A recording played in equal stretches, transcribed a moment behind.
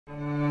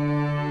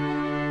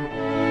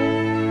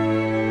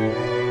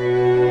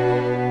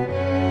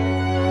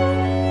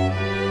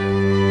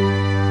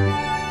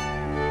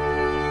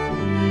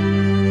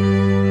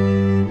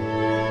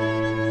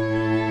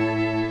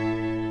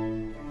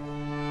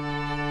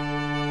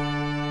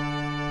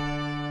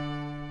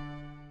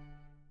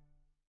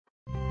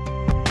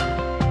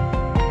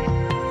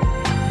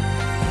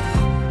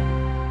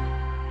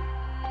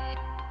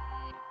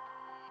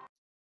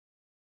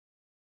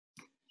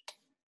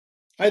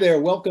Hi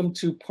there, welcome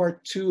to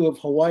part 2 of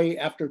Hawaii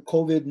after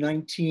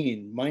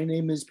COVID-19. My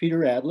name is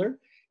Peter Adler,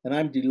 and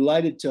I'm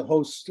delighted to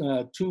host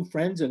two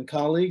friends and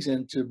colleagues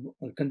and to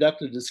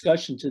conduct a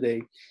discussion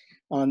today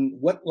on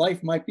what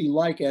life might be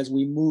like as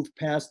we move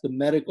past the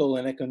medical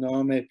and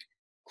economic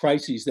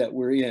crises that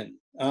we're in.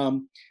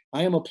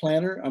 I am a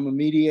planner, I'm a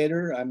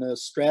mediator, I'm a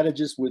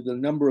strategist with a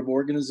number of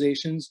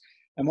organizations.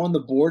 I'm on the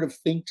board of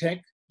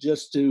ThinkTech,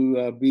 just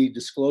to be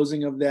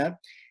disclosing of that.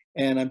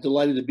 And I'm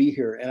delighted to be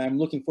here, and I'm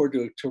looking forward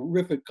to a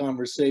terrific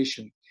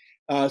conversation.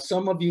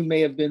 Some of you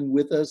may have been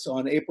with us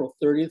on April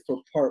 30th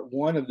for part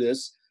 1 of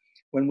this,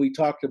 when we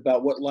talked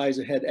about what lies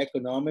ahead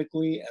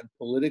economically and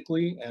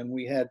politically, and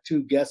we had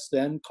two guests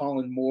then,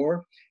 Colin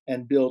Moore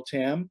and Bill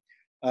Tam,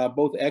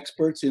 both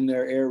experts in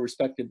their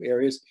respective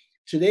areas.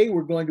 Today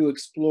we're going to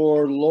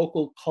explore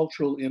local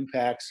cultural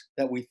impacts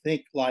that we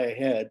think lie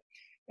ahead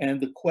and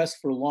the quest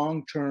for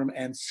long-term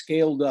and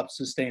scaled-up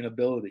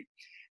sustainability.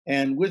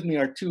 And with me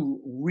are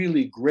two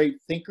really great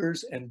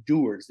thinkers and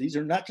doers. These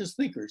are not just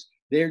thinkers.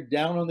 They're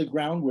down on the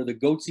ground where the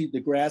goats eat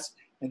the grass,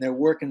 and they're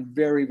working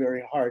very,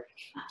 very hard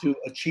to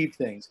achieve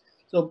things.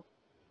 So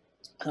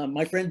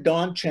my friend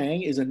Dawn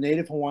Chang is a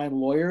native Hawaiian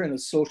lawyer and a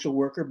social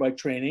worker by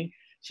training.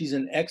 She's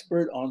an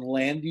expert on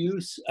land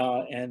use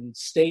and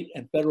state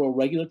and federal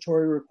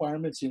regulatory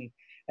requirements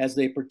as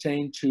they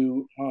pertain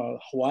to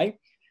Hawaii.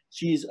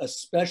 She's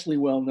especially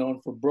well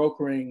known for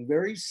brokering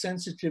very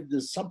sensitive,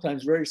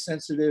 sometimes very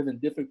sensitive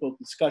and difficult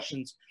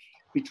discussions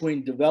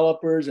between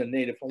developers and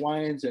Native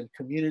Hawaiians and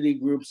community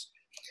groups.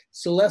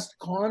 Celeste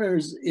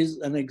Connors is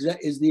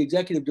the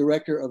executive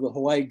director of the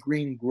Hawaii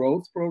Green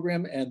Growth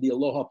Program and the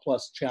Aloha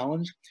Plus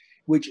Challenge,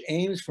 which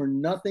aims for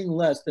nothing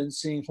less than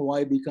seeing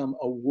Hawaii become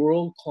a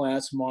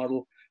world-class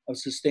model of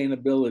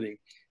sustainability.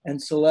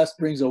 And Celeste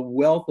brings a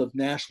wealth of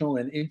national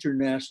and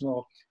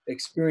international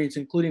experience,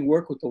 including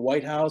work with the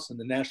White House and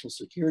the National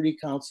Security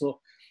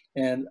Council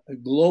and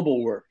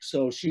global work.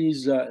 So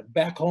she's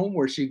back home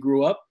where she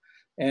grew up,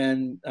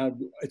 and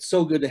it's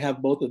so good to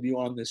have both of you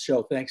on this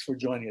show. Thanks for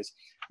joining us.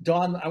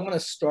 Dawn, I want to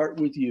start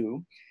with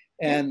you,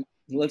 and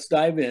let's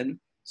dive in.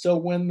 So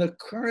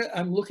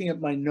I'm looking at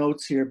my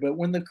notes here, but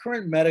when the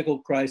current medical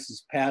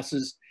crisis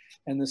passes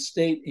and the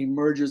state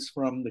emerges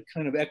from the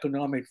kind of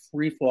economic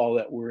freefall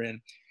that we're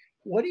in,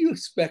 what do you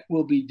expect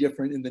will be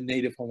different in the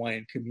Native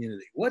Hawaiian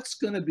community? What's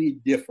going to be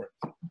different?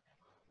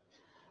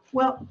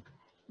 Well,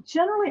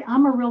 generally,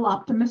 I'm a real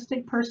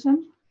optimistic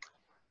person,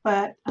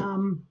 but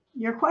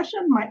your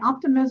question, my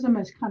optimism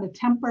is kind of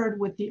tempered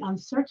with the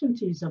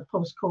uncertainties of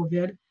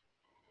post-COVID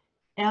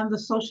and the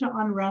social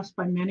unrest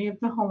by many of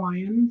the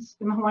Hawaiians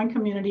in the Hawaiian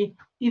community,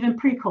 even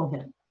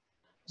pre-COVID.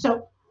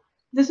 So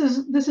this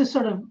is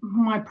sort of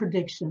my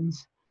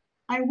predictions.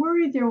 I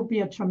worry there will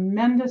be a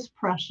tremendous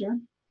pressure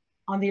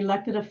on the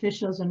elected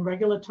officials and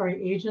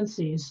regulatory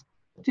agencies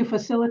to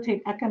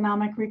facilitate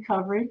economic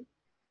recovery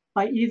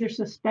by either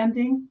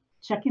suspending,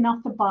 checking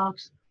off the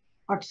box,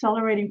 or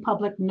accelerating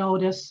public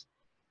notice,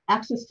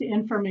 access to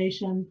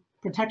information,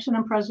 protection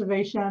and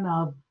preservation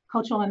of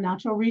cultural and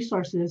natural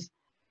resources,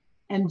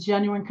 and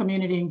genuine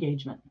community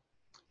engagement.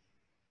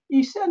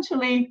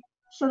 Essentially,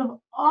 sort of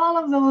all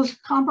of those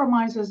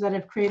compromises that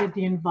have created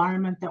the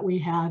environment that we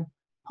had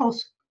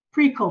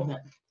pre-COVID.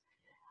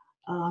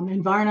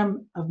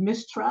 Environment of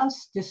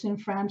mistrust,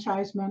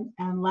 disenfranchisement,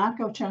 and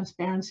lack of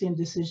transparency in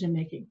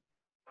decision-making.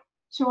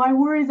 So I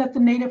worry that the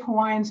Native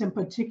Hawaiians in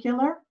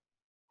particular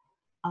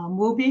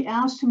will be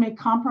asked to make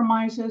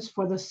compromises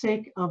for the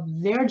sake of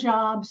their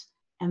jobs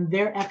and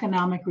their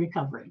economic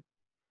recovery.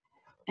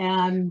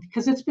 And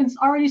because it's been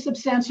already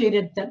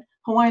substantiated that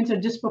Hawaiians are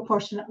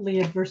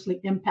disproportionately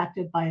adversely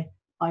impacted by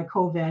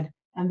COVID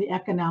and the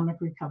economic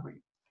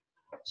recovery.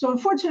 So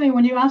unfortunately,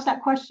 when you ask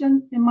that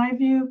question, in my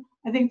view,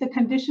 I think the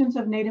conditions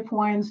of Native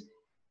Hawaiians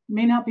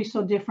may not be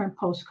so different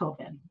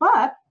post-COVID,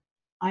 but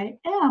I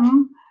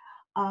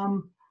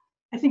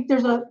think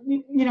there's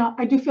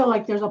I do feel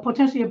like there's a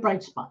potentially a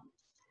bright spot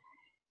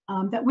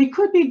that we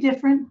could be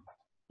different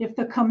if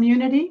the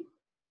community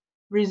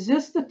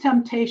resists the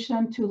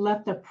temptation to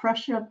let the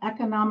pressure of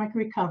economic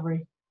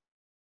recovery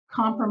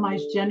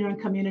compromise genuine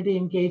community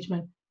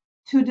engagement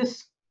to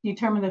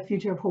determine the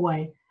future of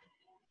Hawaii.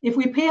 If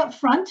we pay up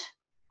front,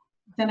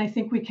 then I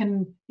think we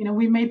can,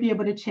 we may be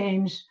able to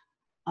change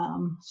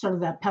sort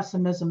of that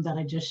pessimism that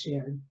I just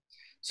shared.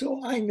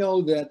 So I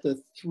know that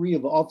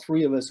all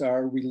three of us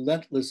are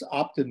relentless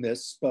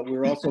optimists, but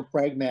we're also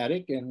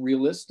pragmatic and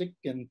realistic,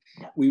 and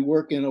we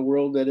work in a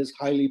world that is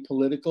highly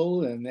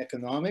political and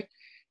economic.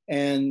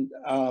 And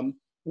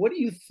what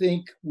do you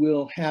think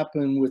will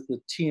happen with the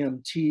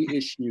TMT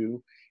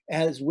issue,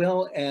 as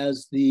well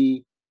as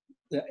the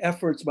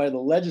efforts by the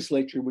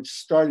legislature, which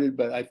started,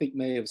 but I think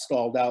may have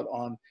stalled out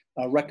on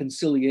a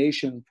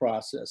reconciliation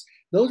process?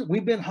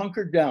 We've been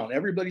hunkered down.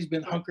 Everybody's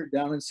been hunkered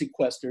down and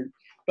sequestered,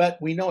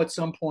 but we know at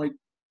some point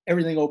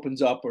everything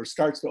opens up or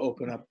starts to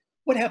open up.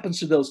 What happens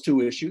to those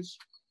two issues?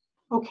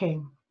 Okay.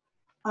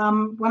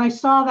 When I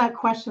saw that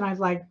question, I was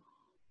like,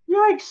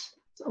 yikes,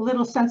 it's a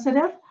little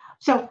sensitive.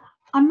 So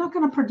I'm not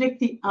going to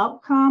predict the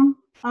outcome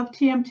of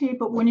TMT,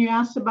 but when you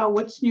asked about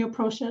what's new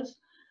approaches,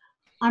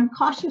 I'm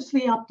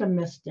cautiously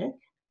optimistic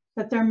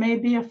that there may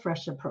be a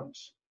fresh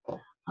approach.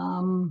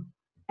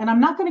 And I'm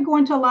not going to go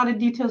into a lot of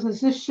details as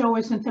this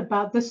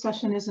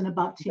session isn't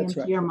about TMT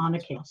right. or Mauna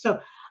Kea. So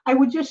I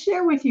would just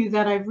share with you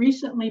that I've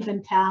recently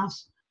been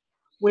tasked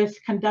with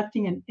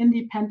conducting an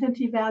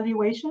independent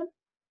evaluation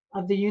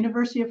of the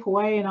University of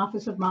Hawaii and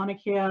Office of Mauna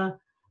Kea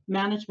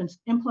Management's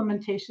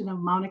implementation of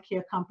Mauna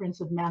Kea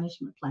Comprehensive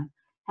Management Plan.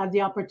 Had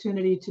the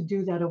opportunity to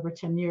do that over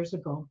 10 years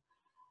ago.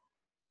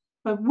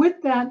 But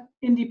with that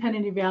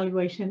independent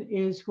evaluation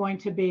is going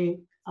to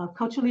be a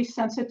culturally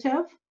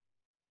sensitive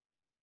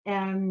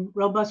and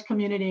robust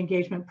community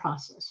engagement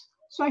process.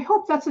 So I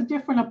hope that's a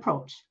different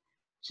approach.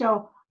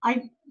 So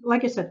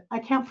like I said, I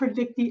can't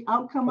predict the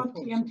outcome of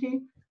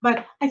TMT,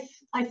 but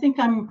I think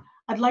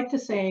I'd like to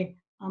say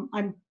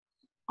I'm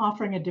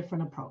offering a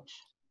different approach.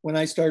 When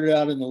I started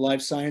out in the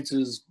life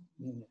sciences,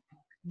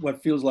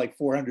 what feels like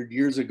 400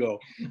 years ago,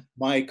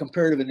 my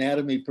comparative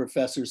anatomy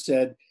professor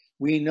said,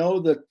 we know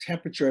the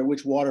temperature at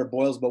which water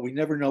boils, but we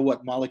never know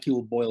what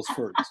molecule boils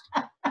first.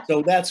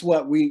 So that's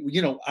what we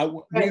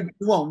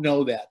won't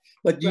know that.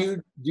 But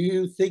do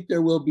you think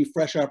there will be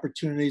fresh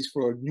opportunities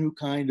for a new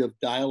kind of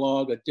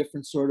dialogue, a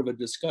different sort of a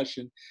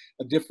discussion,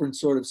 a different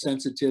sort of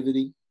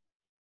sensitivity?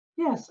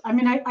 Yes, I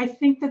mean, I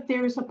think that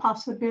there is a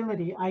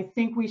possibility. I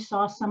think we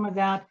saw some of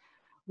that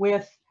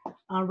with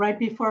right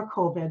before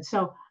COVID.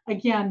 So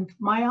again,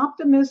 my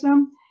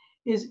optimism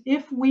is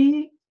if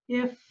we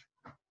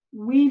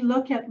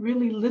look at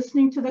really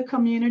listening to the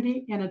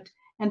community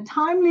and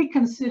timely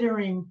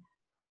considering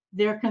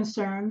their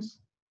concerns,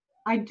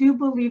 I do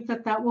believe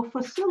that will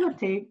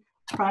facilitate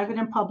private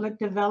and public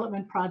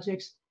development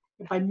projects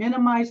by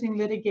minimizing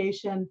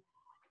litigation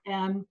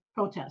and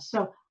protests.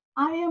 So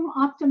I am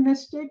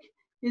optimistic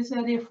is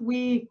that if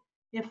we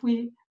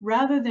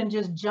rather than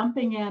just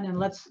jumping in and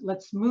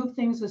let's move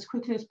things as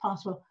quickly as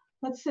possible,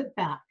 let's sit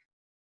back.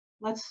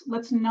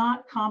 Let's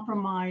not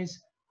compromise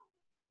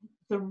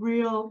the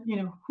real,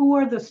 who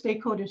are the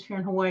stakeholders here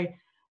in Hawaii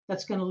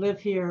that's going to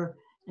live here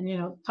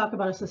and, talk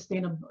about a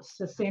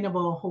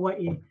sustainable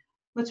Hawaii.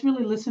 Let's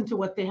really listen to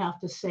what they have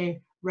to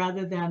say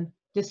rather than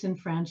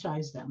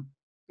disenfranchise them.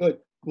 Good.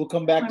 We'll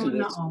come back to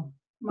this.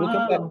 We'll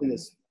come back to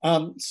this.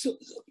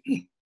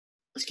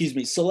 Excuse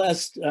me,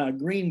 Celeste,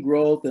 Green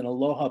Growth and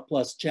Aloha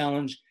Plus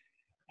Challenge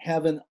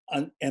have an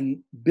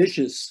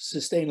ambitious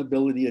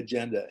sustainability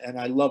agenda, and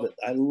I love it.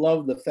 I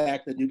love the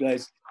fact that you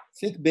guys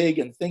think big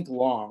and think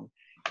long,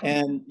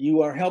 and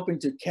you are helping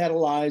to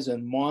catalyze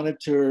and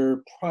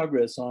monitor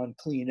progress on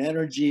clean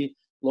energy,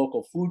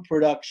 local food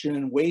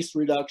production, waste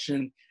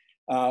reduction.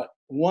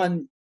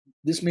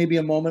 This may be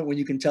a moment when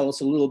you can tell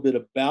us a little bit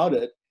about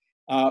it.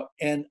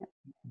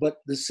 But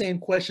the same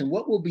question,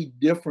 what will be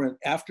different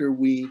after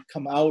we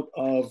come out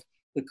of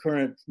the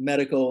current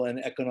medical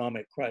and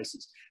economic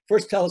crisis?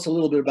 First, tell us a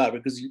little bit about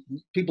it because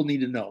people need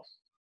to know.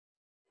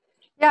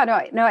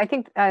 Yeah, no, I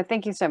think,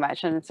 thank you so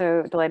much. And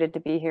so delighted to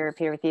be here,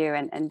 Peter, with you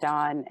and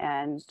Don,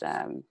 and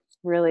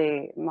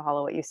really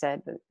mahalo what you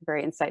said,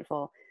 very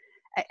insightful.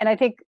 And I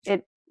think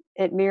it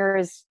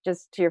mirrors,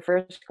 just to your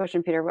first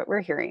question, Peter, what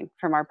we're hearing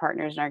from our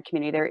partners in our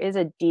community. There is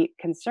a deep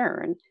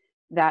concern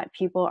that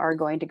people are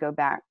going to go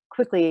back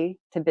quickly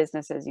to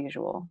business as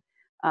usual,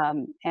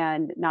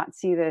 and not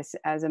see this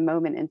as a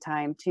moment in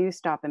time to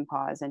stop and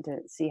pause and to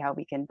see how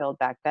we can build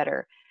back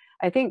better.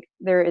 I think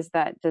there is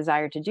that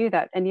desire to do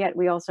that. And yet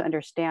we also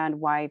understand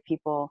why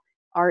people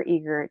are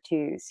eager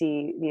to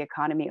see the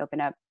economy open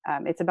up.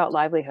 It's about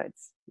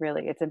livelihoods,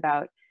 really. It's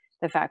about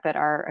the fact that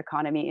our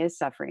economy is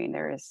suffering.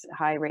 There is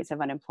high rates of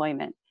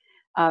unemployment.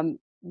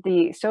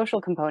 The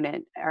social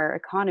component, our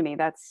economy,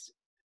 that's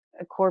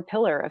a core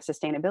pillar of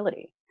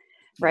sustainability,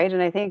 right?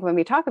 And I think when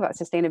we talk about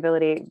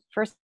sustainability,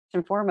 first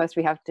and foremost,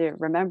 we have to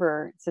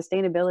remember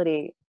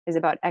sustainability is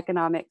about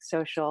economic,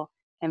 social,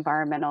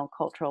 environmental,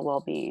 cultural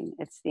well-being.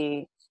 It's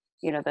the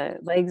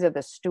legs of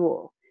the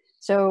stool.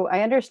 So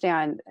I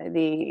understand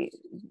the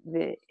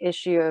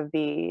issue of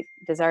the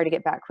desire to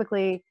get back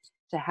quickly,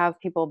 to have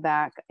people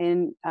back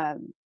in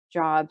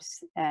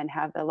jobs and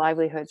have the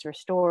livelihoods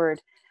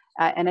restored.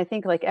 And I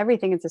think, like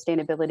everything in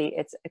sustainability,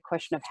 it's a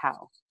question of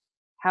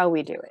how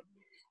we do it.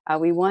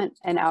 We want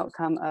an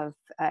outcome of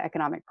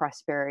economic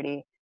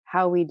prosperity.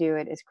 How we do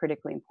it is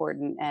critically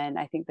important. And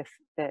I think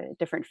the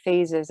different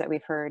phases that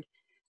we've heard,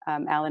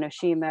 Alan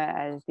Oshima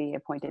as the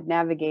appointed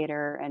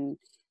navigator and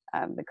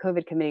the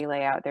COVID committee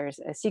layout, there's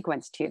a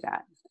sequence to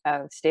that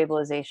of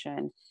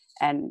stabilization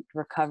and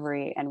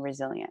recovery and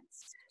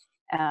resilience.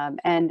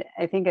 And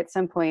I think at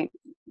some point,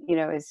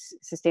 as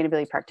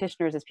sustainability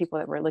practitioners, as people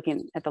that we're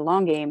looking at the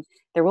long game,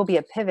 there will be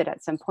a pivot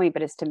at some point,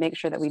 but it's to make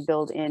sure that we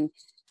build in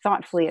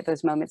thoughtfully at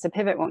those moments. The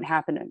pivot won't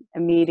happen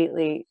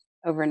immediately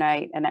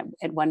overnight and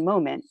at one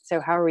moment. So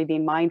how are we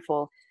being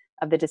mindful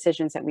of the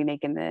decisions that we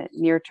make in the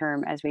near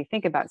term as we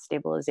think about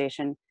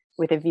stabilization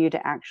with a view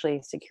to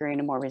actually securing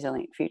a more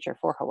resilient future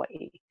for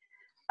Hawaii?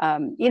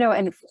 And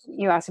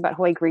you asked about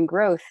Hawaii Green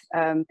Growth.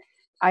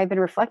 I've been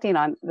reflecting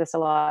on this a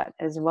lot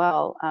as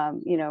well.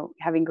 You know,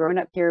 having grown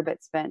up here,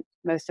 but spent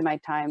most of my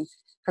time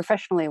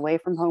professionally away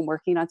from home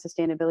working on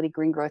sustainability,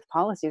 green growth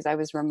policies, I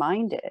was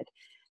reminded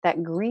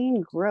that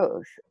green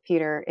growth,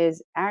 Peter,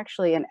 is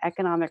actually an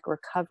economic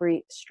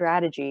recovery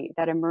strategy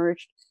that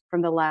emerged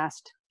from the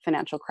last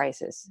financial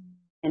crisis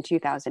in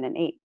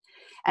 2008.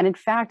 And in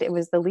fact, it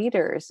was the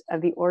leaders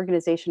of the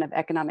Organization of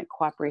Economic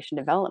Cooperation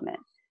Development,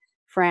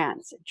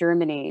 France,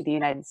 Germany, the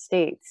United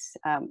States,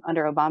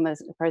 under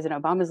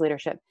President Obama's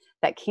leadership,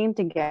 that came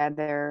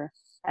together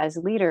as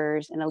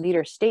leaders in a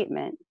leader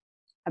statement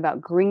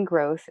about green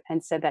growth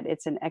and said that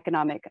it's an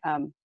economic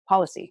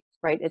policy,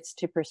 right? It's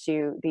to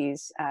pursue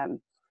these,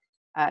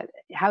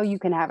 how you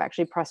can have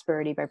actually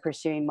prosperity by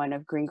pursuing one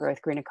of green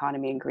growth, green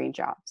economy, and green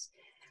jobs.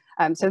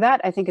 So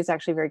that I think is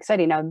actually very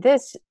exciting. Now,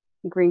 this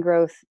green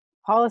growth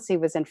policy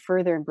was then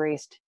further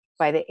embraced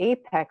by the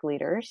APEC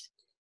leaders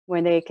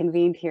when they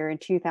convened here in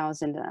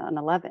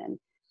 2011.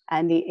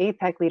 And the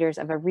APEC leaders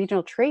of a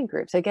regional trade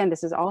group, so again,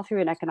 this is all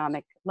through an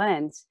economic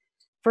lens,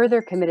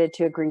 further committed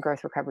to a green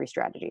growth recovery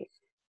strategy.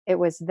 It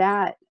was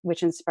that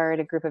which inspired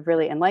a group of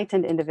really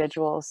enlightened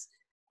individuals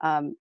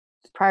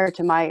prior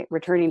to my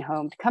returning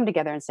home to come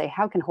together and say,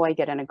 how can Hawaii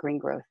get on a green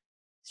growth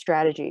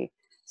strategy?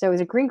 So it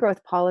was a green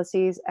growth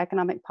policies,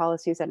 economic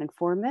policies that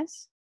inform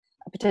this.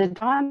 But to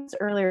Don's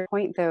earlier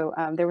point, though,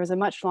 there was a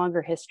much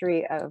longer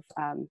history of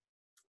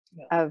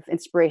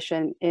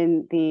inspiration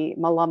in the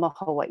Malama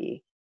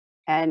Hawaii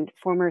and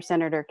former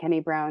Senator Kenny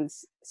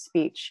Brown's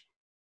speech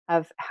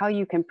of how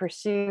you can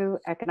pursue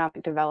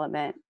economic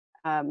development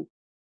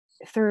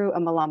through a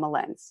Malama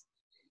lens.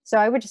 So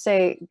I would just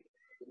say,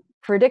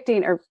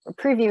 predicting or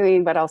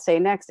previewing what I'll say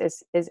next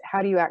is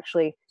how do you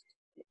actually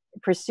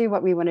pursue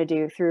what we want to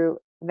do through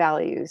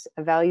values,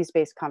 a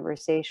values-based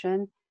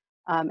conversation.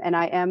 And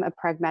I am a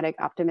pragmatic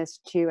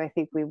optimist too. I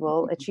think we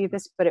will achieve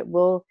this, but it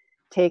will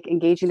take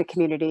engaging the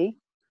community,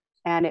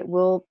 and it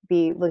will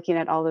be looking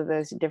at all of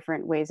those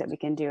different ways that we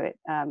can do it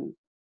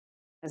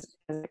as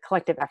a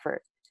collective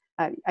effort.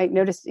 I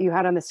noticed you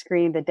had on the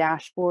screen the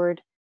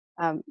dashboard.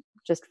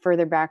 Just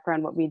further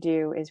background, what we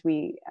do is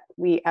we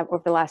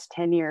over the last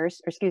 10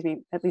 years, or excuse me,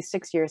 at least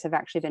 6 years, have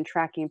actually been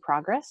tracking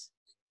progress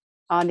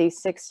on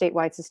these 6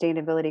 statewide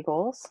sustainability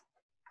goals.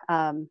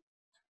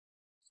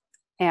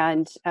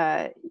 And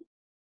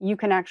you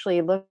can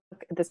actually look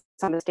at this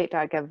on the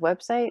state.gov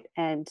website,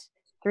 and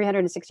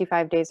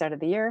 365 days out of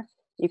the year,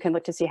 you can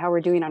look to see how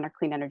we're doing on our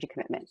clean energy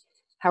commitment,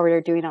 how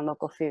we're doing on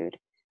local food.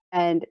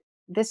 And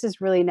this has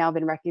really now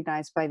been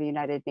recognized by the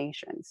United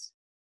Nations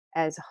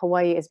as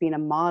Hawaii as being a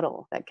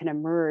model that can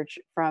emerge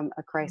from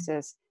a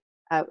crisis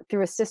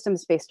through a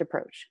systems-based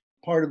approach.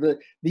 Part of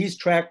these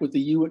track with the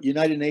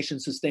United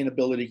Nations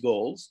Sustainability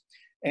Goals,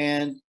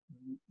 and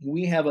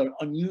we have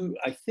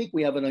I think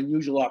we have an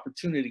unusual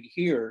opportunity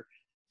here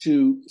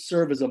to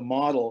serve as a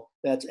model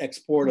that's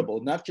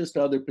exportable, not just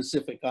to other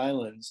Pacific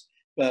islands,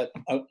 but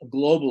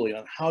globally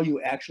on how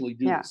you actually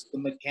do this, the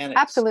mechanics.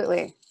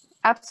 Absolutely,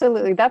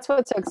 absolutely. That's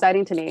what's so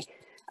exciting to me.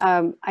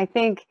 I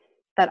think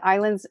that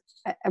islands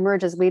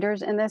emerge as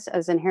leaders in this,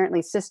 as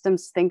inherently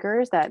systems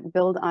thinkers that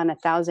build on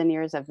 1,000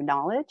 years of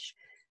knowledge.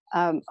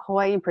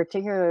 Hawaii in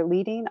particular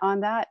leading on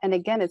that. And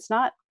again, it's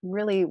not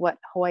really what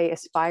Hawaii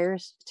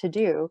aspires to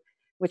do,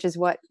 which is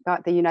what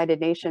got the United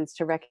Nations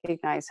to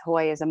recognize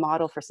Hawaii as a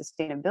model for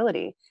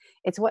sustainability.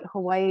 It's what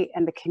Hawaii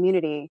and the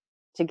community,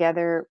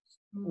 together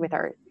with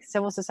our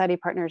civil society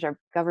partners, our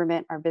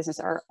government, our business,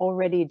 are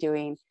already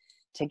doing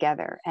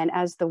together. And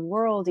as the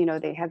world, you know,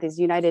 they have these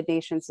United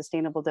Nations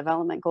Sustainable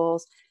Development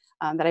Goals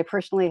that I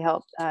personally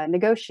helped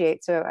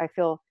negotiate. So I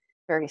feel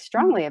very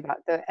strongly about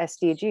the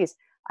SDGs.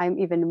 I'm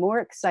even more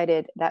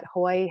excited that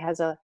Hawaii has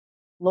a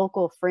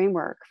local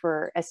framework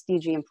for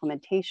SDG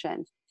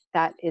implementation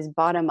that is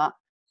bottom up.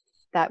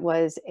 That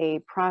was a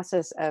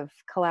process of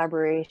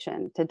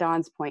collaboration, to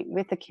Don's point,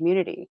 with the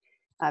community,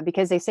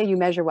 because they say you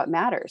measure what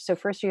matters. So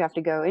first you have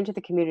to go into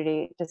the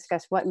community,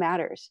 discuss what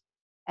matters,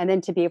 and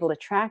then to be able to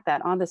track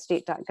that on the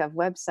state.gov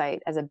website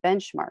as a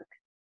benchmark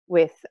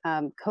with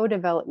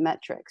co-developed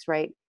metrics,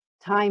 right?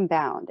 Time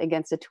bound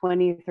against a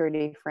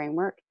 2030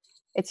 framework.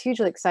 It's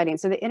hugely exciting.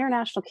 So the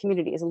international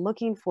community is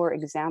looking for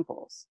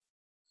examples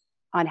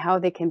on how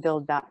they can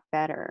build back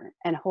better.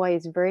 And Hawaii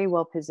is very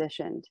well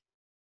positioned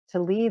to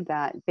lead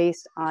that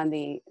based on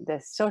the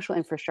social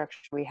infrastructure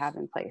we have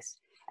in place.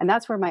 And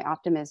that's where my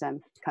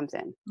optimism comes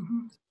in.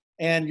 Mm-hmm.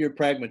 And your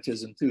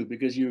pragmatism too,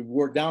 because you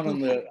work down on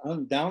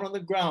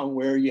the ground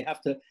where you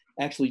have to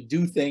actually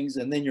do things,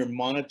 and then you're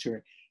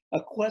monitoring. A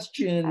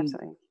question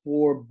Absolutely.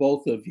 for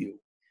both of you.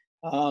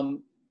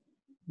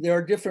 There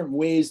are different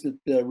ways that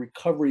the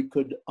recovery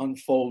could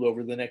unfold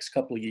over the next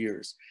couple of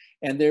years.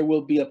 And there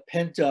will be a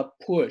pent-up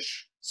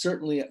push,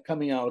 certainly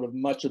coming out of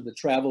much of the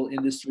travel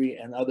industry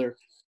and other,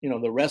 you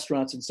know, the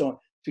restaurants and so on,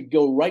 to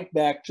go right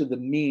back to the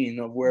mean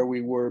of where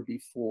we were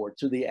before,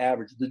 to the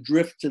average, the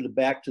drift to the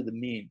back to the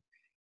mean.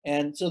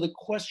 And so the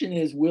question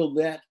is, will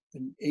that,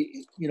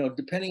 you know,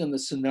 depending on the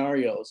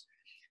scenarios,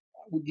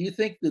 do you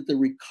think that the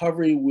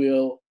recovery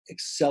will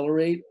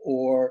accelerate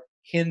or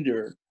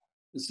hinder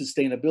the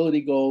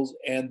sustainability goals,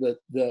 and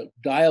the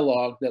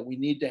dialogue that we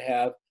need to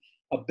have,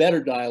 a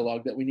better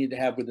dialogue that we need to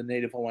have with the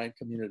Native Hawaiian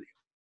community.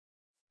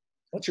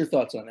 What's your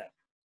thoughts on that?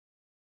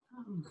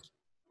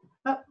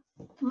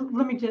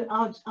 Let me just,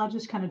 I'll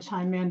just kind of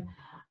chime in.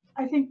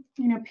 I think,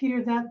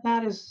 Peter,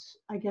 that is,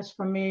 I guess,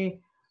 for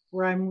me,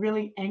 where I'm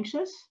really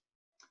anxious,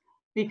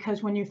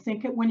 because when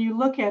you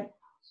look at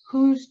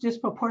who's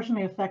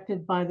disproportionately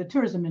affected by the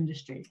tourism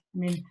industry, I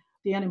mean,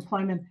 the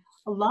unemployment,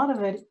 a lot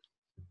of it,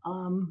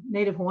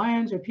 Native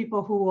Hawaiians or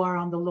people who are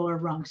on the lower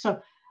rung.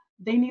 So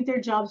they need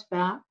their jobs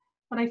back.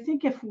 But I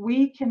think if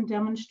we can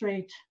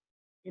demonstrate,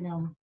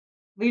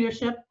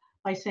 leadership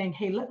by saying,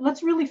 hey,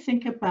 let's really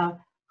think about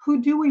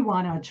who do we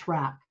want to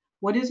attract?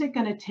 What is it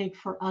going to take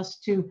for us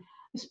to,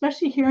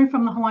 especially hearing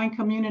from the Hawaiian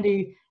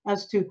community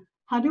as to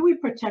how do we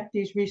protect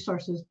these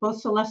resources?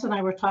 Both Celeste and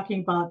I were talking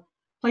about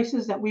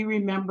places that we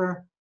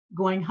remember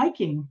going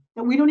hiking,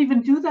 that we don't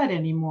even do that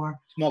anymore.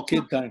 Small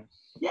kid time.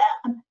 Yeah,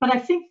 but I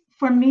think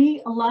for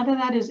me, a lot of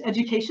that is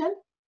education.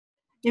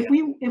 If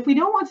we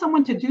don't want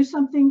someone to do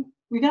something,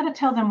 we got to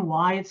tell them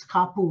why it's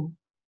kapu,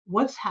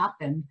 what's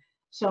happened.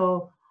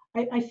 So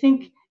I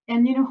think,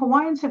 and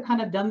Hawaiians have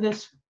kind of done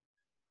this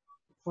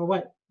for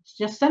what,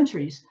 just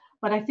centuries.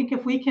 But I think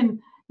if we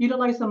can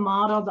utilize the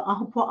model, the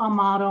ahupua'a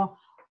model,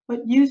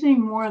 but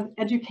using more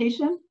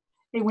education.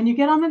 Hey, when you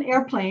get on an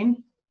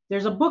airplane,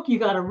 there's a book you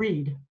got to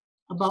read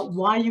about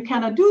why you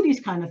cannot do these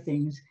kind of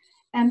things.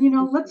 And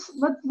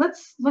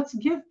let's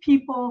give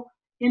people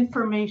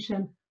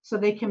information so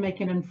they can make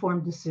an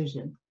informed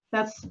decision.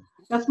 That's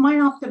my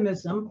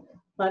optimism,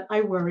 but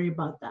I worry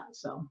about that.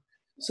 So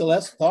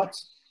Celeste,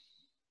 thoughts?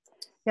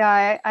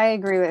 Yeah, I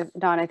agree with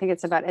Don. I think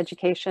it's about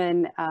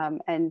education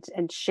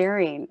and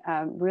sharing,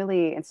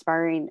 really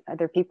inspiring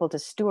other people to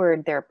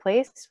steward their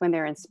place when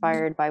they're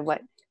inspired by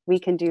what we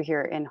can do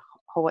here in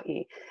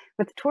Hawaii.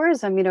 With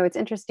tourism, it's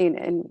interesting,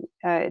 and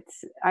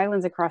it's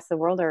islands across the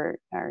world are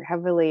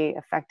heavily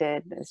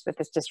affected with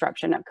this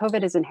disruption.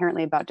 COVID is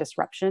inherently about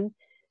disruption,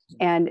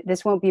 and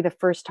this won't be the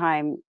first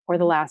time or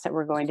the last that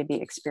we're going to be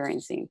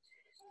experiencing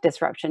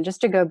disruption.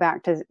 Just to go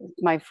back to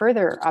my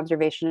further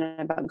observation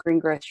about green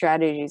growth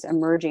strategies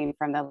emerging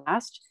from the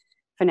last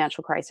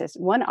financial crisis,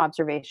 one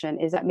observation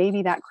is that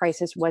maybe that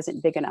crisis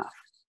wasn't big enough.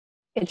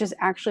 It just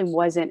actually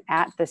wasn't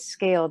at the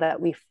scale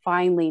that we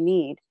finally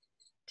need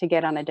to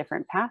get on a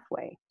different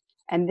pathway.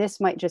 And this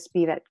might just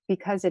be that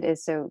because it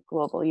is so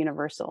global,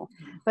 universal.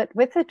 But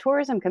with the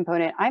tourism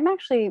component, I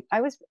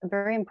was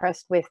very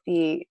impressed with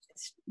the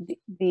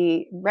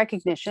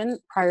recognition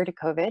prior to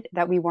COVID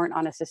that we weren't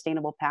on a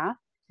sustainable path.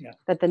 Yeah.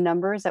 That the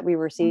numbers that we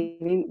were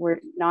receiving were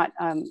not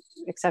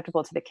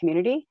acceptable to the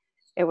community.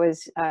 It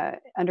was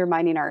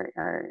undermining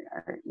our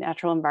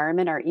natural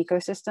environment, our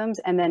ecosystems,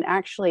 and then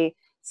actually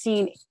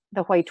seeing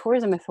the Hawaii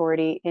Tourism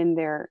Authority in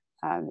their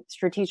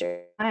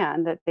strategic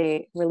plan that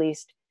they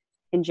released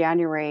in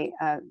January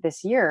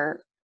this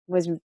year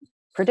was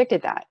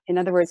predicted that. In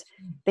other words,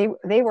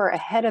 they were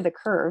ahead of the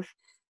curve,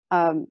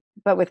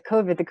 but with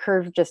COVID, the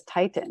curve just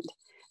tightened.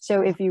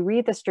 So if you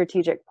read the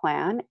strategic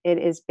plan, it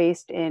is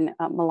based in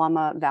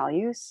Malama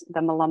values.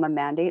 The Malama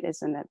mandate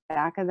is in the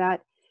back of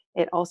that.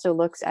 It also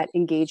looks at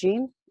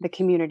engaging the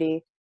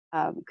community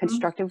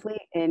constructively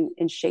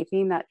in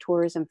shaping that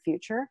tourism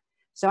future.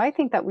 So I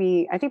think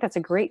that's a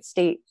great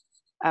state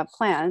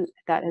plan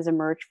that has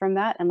emerged from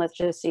that. And let's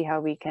just see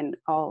how we can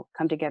all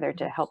come together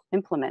to help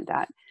implement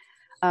that.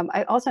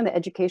 I also on the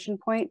education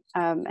point,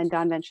 and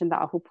Don mentioned the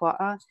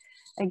ahupua'a.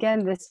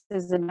 Again, this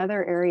is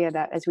another area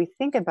that as we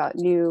think about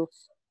new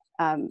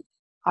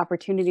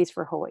opportunities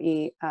for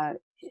Hawaii,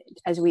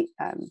 as we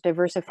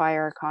diversify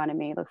our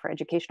economy, look for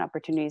education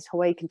opportunities,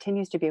 Hawaii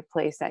continues to be a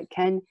place that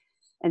can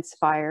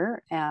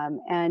inspire.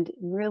 And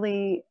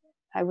really,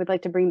 I would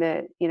like to bring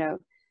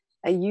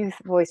a youth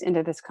voice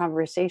into this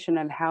conversation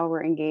of how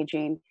we're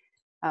engaging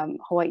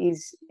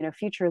Hawaii's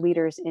future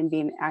leaders in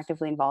being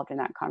actively involved in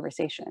that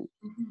conversation.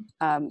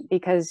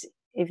 Because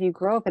if you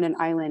grow up in an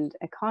island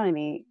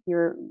economy,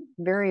 you're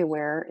very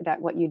aware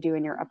that what you do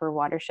in your upper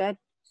watershed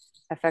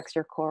affects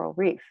your coral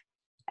reef.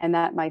 And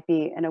that might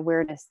be an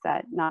awareness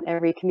that not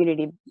every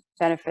community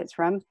benefits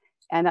from.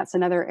 And that's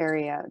another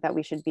area that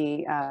we should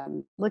be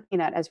looking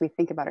at as we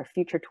think about our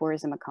future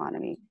tourism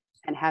economy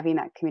and having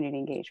that community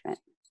engagement.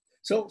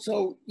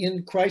 So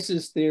in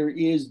crisis, there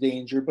is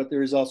danger, but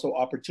there is also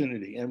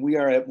opportunity. And we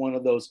are at one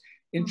of those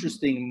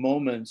interesting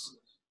moments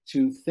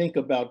to think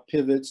about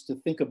pivots, to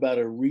think about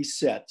a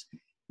reset.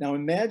 Now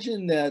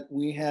imagine that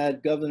we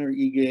had Governor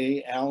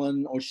Ige,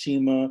 Alan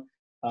Oshima,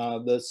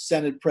 the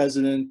Senate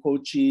President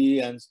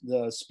Pochi, and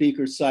the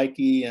Speaker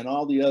Saiki, and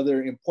all the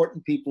other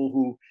important people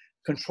who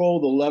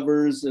control the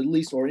levers, at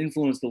least, or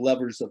influence the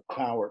levers of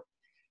power.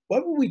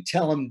 What would we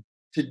tell them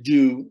to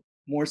do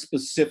more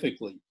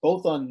specifically,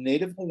 both on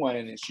Native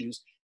Hawaiian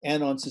issues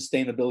and on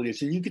sustainability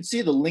issues? And you can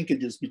see the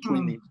linkages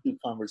between these two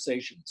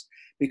conversations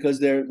because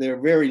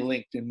they're very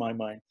linked in my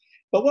mind.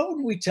 But what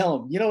would we tell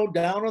them?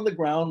 Down on the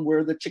ground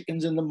where the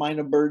chickens and the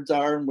minor birds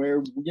are, and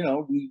where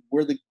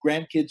where the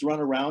grandkids run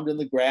around in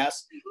the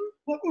grass.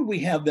 What would we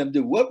have them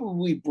do? What would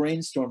we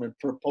brainstorm and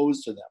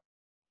propose to them?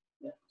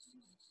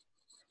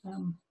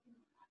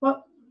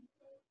 Well,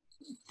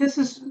 this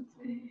is,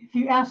 if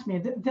you ask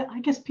me, I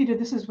guess, Peter,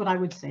 this is what I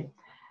would say.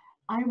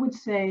 I would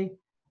say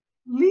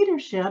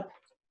leadership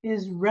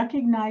is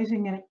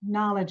recognizing and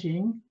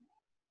acknowledging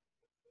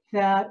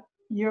that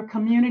your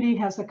community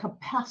has the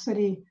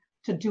capacity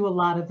to do a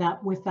lot of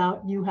that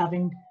without you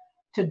having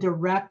to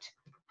direct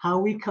how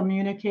we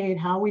communicate,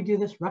 how we do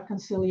this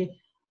reconciliation.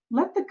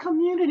 Let the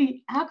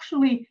community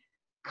actually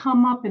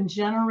come up and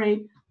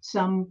generate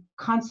some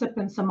concept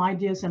and some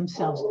ideas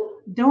themselves.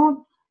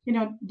 Don't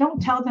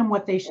tell them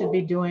what they should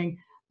be doing,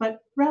 but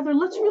rather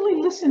let's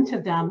really listen to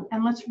them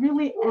and let's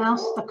really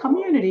ask the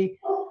community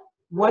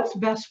what's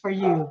best for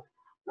you.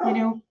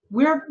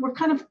 We're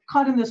kind of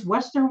caught in this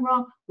Western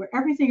world where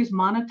everything is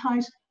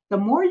monetized. The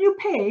more you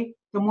pay,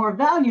 the more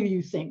value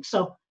you think.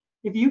 So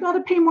if you got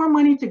to pay more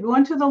money to go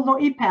into the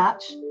lo'i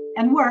patch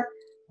and work,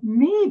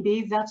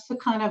 maybe that's the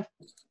kind of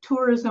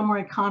tourism or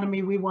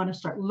economy we want to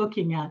start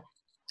looking at.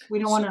 We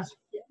don't want to.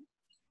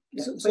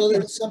 So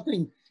there's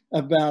something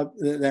about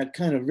that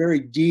kind of very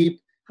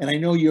deep, and I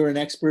know you're an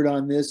expert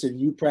on this and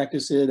you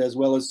practice it as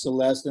well as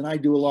Celeste, and I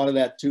do a lot of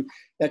that too,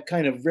 that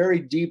kind of very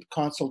deep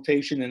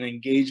consultation and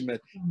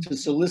engagement to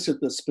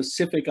solicit the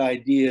specific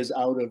ideas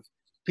out of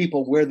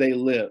people where they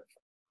live.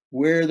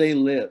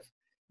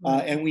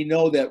 And we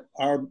know that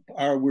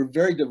we're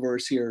very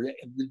diverse here.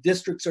 The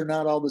districts are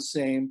not all the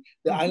same.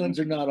 The islands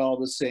are not all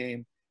the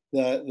same.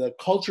 The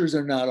cultures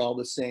are not all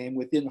the same.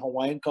 Within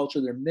Hawaiian culture,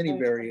 there are many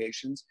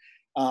variations.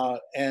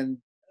 And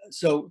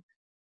so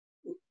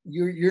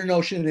your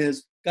notion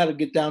is got to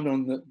get down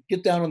on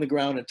the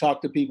ground and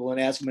talk to people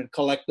and ask them and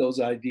collect those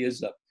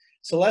ideas up.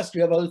 Celeste, do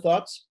you have other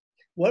thoughts?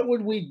 What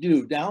would we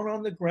do down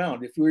on the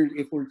ground if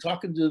we're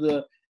talking to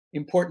the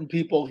important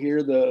people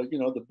here,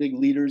 the big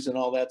leaders and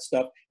all that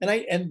stuff?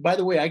 And by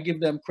the way, I give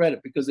them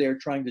credit because they are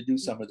trying to do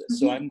some of this.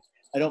 So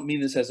I don't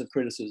mean this as a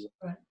criticism.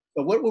 Right.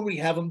 But what would we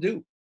have them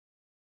do?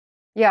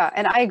 Yeah,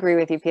 and I agree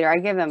with you, Peter. I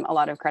give them a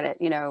lot of credit,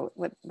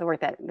 with the work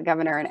that the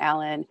governor and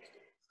Alan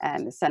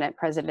and the Senate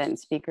president and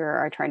speaker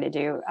are trying to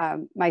do.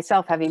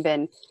 Myself, having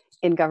been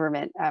in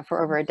government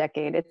for over a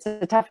decade, it's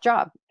a tough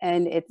job,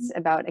 and it's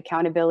about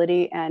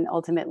accountability and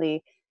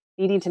ultimately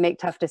needing to make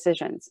tough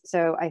decisions.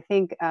 So I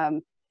think,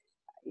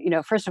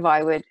 first of all,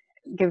 I would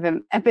give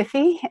them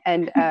empathy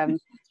and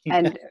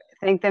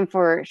thank them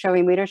for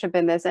showing leadership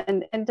in this.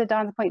 And to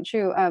Don's point,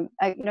 too,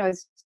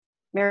 as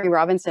Mary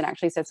Robinson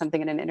actually said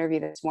something in an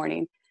interview this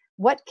morning.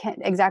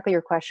 Exactly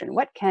your question,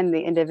 what can the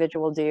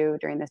individual do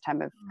during this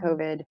time of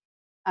COVID?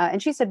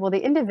 And she said, well,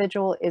 the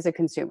individual is a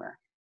consumer.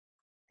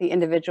 The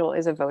individual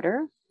is a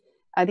voter.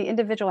 The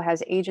individual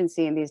has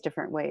agency in these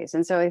different ways.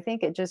 And so I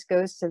think it just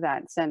goes to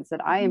that sense that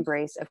I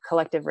embrace of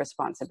collective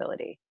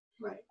responsibility.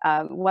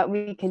 Right. What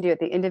we can do at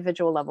the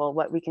individual level,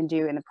 what we can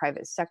do in the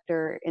private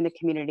sector, in the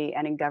community,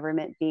 and in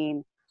government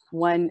being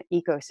one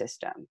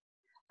ecosystem.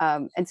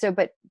 And so,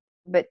 but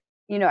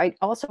I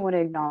also want to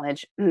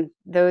acknowledge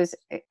those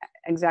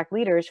exact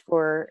leaders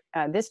for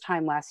this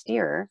time last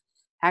year,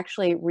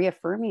 actually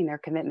reaffirming their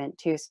commitment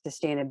to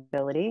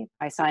sustainability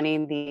by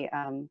signing the,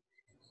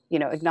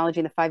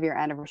 acknowledging the 5-year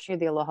anniversary of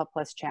the Aloha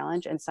Plus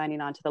Challenge and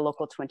signing on to the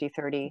local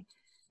 2030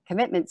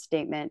 commitment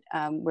statement,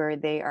 where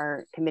they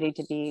are committing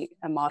to be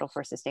a model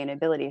for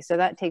sustainability. So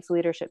that takes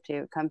leadership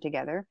to come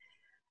together.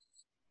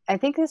 I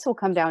think this will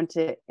come down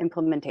to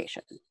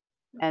implementation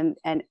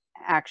and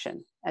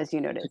action, as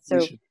you noted.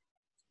 So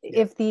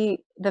if the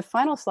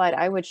final slide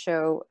I would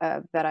show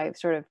that I've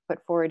sort of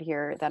put forward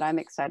here that I'm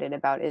excited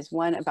about is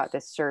one about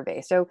this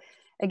survey. So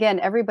again,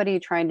 everybody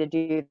trying to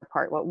do the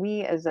part. What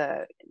we as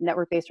a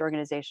network-based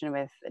organization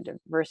with a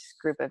diverse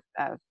group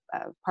of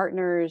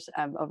partners,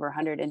 over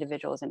 100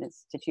 individuals and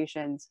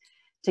institutions,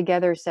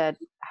 together said,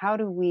 how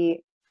do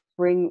we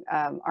bring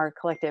our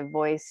collective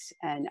voice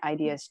and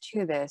ideas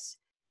to this?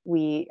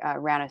 We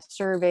ran a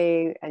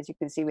survey. As you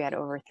can see, we had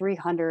over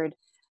 300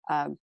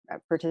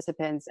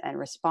 participants and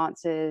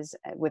responses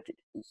with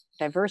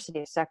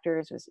diversity of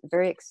sectors. It was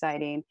very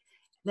exciting.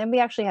 Then we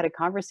actually had a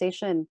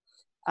conversation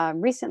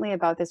recently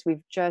about this.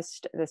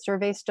 The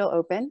survey's still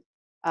open,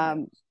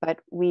 but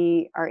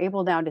we are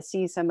able now to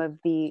see some of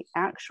the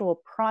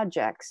actual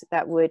projects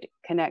that would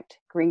connect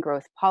green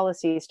growth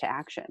policies to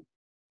action.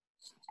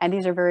 And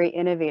these are very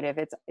innovative.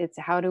 It's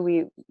how do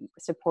we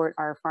support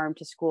our farm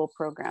to school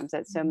programs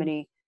that so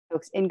many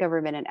folks in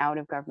government and out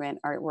of government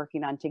are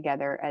working on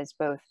together as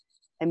both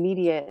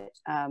immediate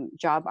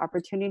job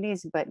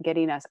opportunities, but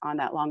getting us on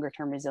that longer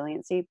term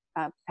resiliency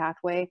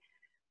pathway.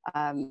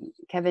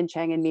 Kevin,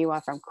 Chang, and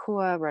Miwa from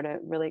KUA wrote a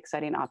really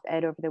exciting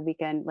op-ed over the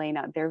weekend laying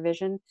out their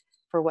vision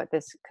for what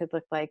this could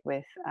look like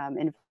with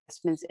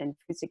investments in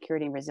food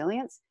security and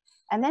resilience.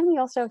 And then we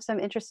also have some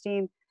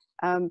interesting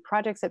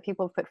projects that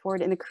people put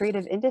forward in the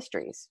creative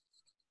industries,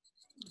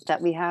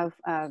 that we have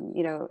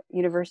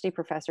university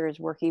professors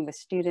working with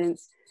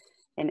students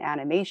in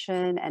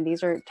animation, and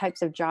these are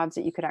types of jobs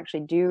that you could actually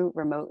do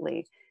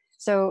remotely.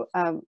 So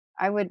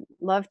I would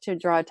love to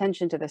draw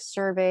attention to the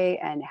survey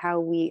and how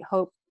we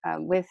hope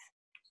with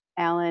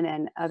Alan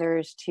and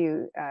others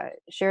to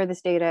share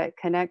this data,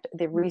 connect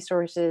the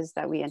resources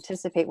that we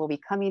anticipate will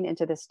be coming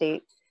into the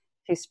state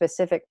to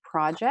specific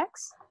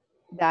projects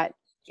that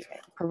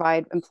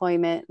provide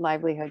employment,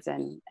 livelihoods,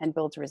 and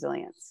builds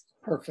resilience.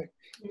 Perfect.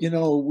 You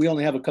know, we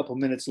only have a couple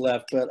minutes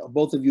left, but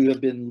both of you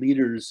have been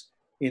leaders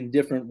in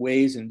different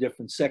ways in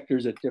different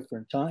sectors at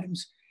different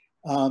times.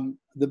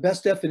 The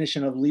best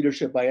definition of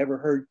leadership I ever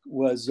heard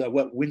was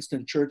what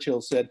Winston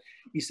Churchill said.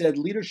 He said,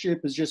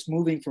 leadership is just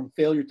moving from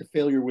failure to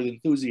failure with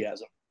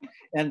enthusiasm.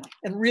 And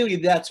really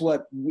that's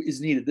what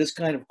is needed, this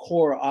kind of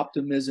core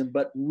optimism,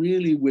 but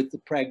really with the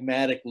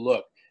pragmatic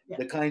look,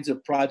 the kinds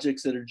of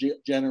projects that are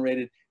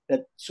generated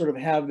that sort of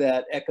have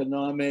that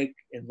economic,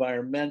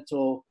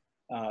 environmental,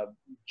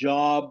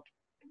 job,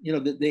 you know,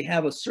 that they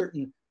have a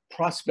certain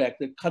prospect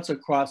that cuts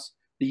across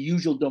the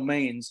usual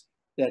domains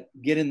that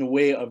get in the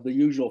way of the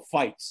usual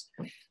fights.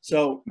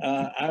 So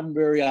I'm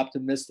very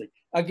optimistic.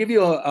 I'll give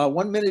you a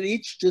 1 minute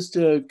each just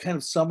to kind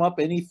of sum up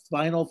any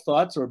final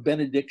thoughts or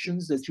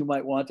benedictions that you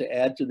might want to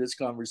add to this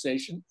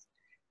conversation.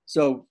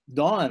 So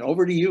Dawn,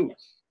 over to you.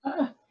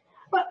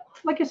 But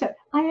like I said,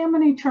 I am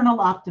an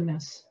eternal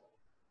optimist.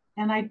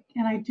 And I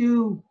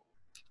do,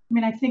 I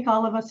mean, I think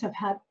all of us have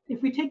had,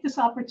 if we take this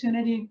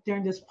opportunity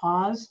during this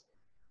pause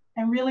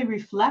and really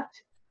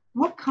reflect,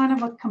 what kind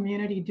of a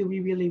community do we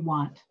really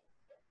want?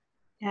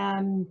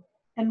 And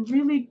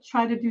really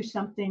try to do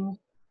something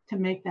to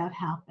make that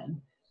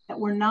happen. That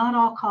we're not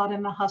all caught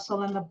in the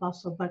hustle and the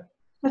bustle, but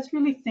let's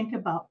really think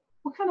about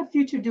what kind of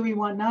future do we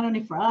want, not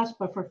only for us,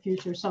 but for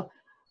future. So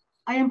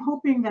I am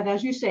hoping that,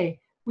 as you say,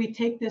 we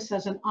take this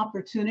as an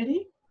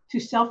opportunity to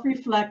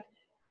self-reflect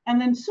and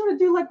then sort of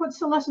do like what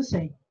Celeste is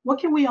saying. What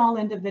can we all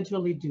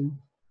individually do?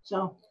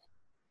 So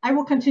I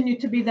will continue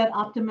to be that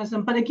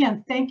optimism. But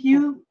again, thank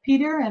you,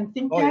 Peter, and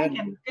ThinkTech,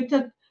 and good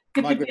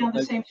to be on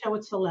the same show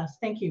with Celeste.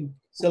 Thank you.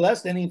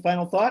 Celeste, any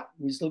final thought?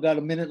 We still got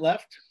a minute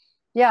left.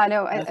 Yeah,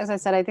 no, as I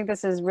said, I think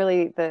this is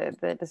really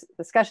the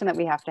discussion that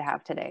we have to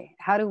have today.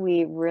 How do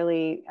we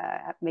really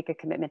make a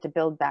commitment to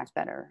build back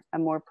better, a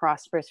more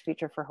prosperous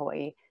future for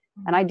Hawaii?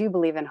 And I do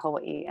believe in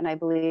Hawaii, and I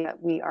believe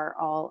that we are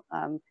all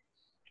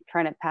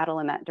trying to paddle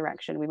in that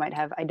direction. We might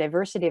have a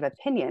diversity of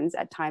opinions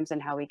at times on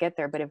how we get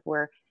there, but if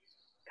we're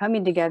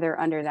coming together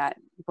under that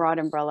broad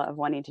umbrella of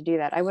wanting to do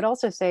that, I would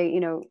also say, you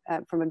know,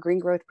 from a green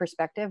growth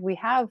perspective, we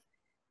have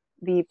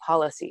the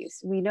policies.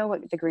 We know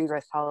what the green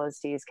growth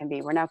policies can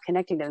be. We're now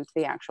connecting them to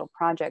the actual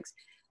projects.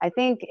 I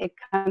think it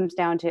comes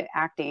down to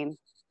acting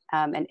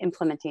and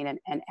implementing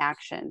an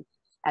action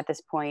at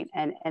this point,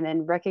 and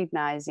then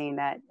recognizing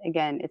that,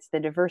 again, it's the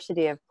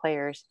diversity of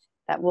players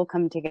that will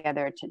come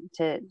together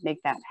to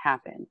make that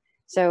happen.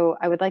 So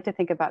I would like to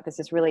think about this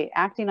as really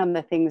acting on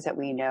the things that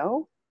we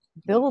know,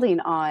 building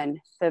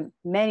on the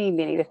the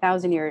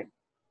 1,000-year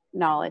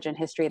knowledge and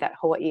history that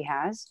Hawaii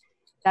has,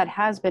 that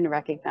has been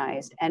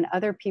recognized, and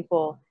other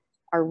people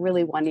are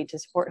really wanting to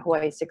support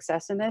Hawaii's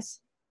success in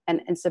this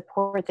and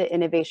support the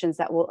innovations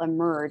that will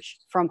emerge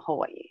from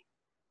Hawaii.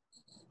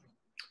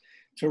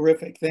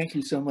 Terrific. Thank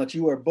you so much.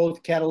 You are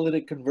both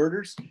catalytic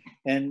converters,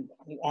 and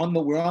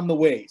we're on the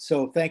way.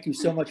 So thank you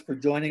so much for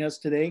joining us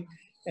today,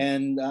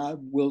 and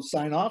we'll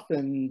sign off,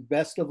 and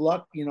best of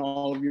luck in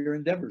all of your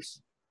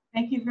endeavors.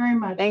 Thank you very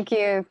much. Thank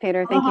you,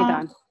 Peter. Thank you,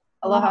 Don.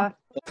 Aloha.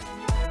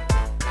 Aloha.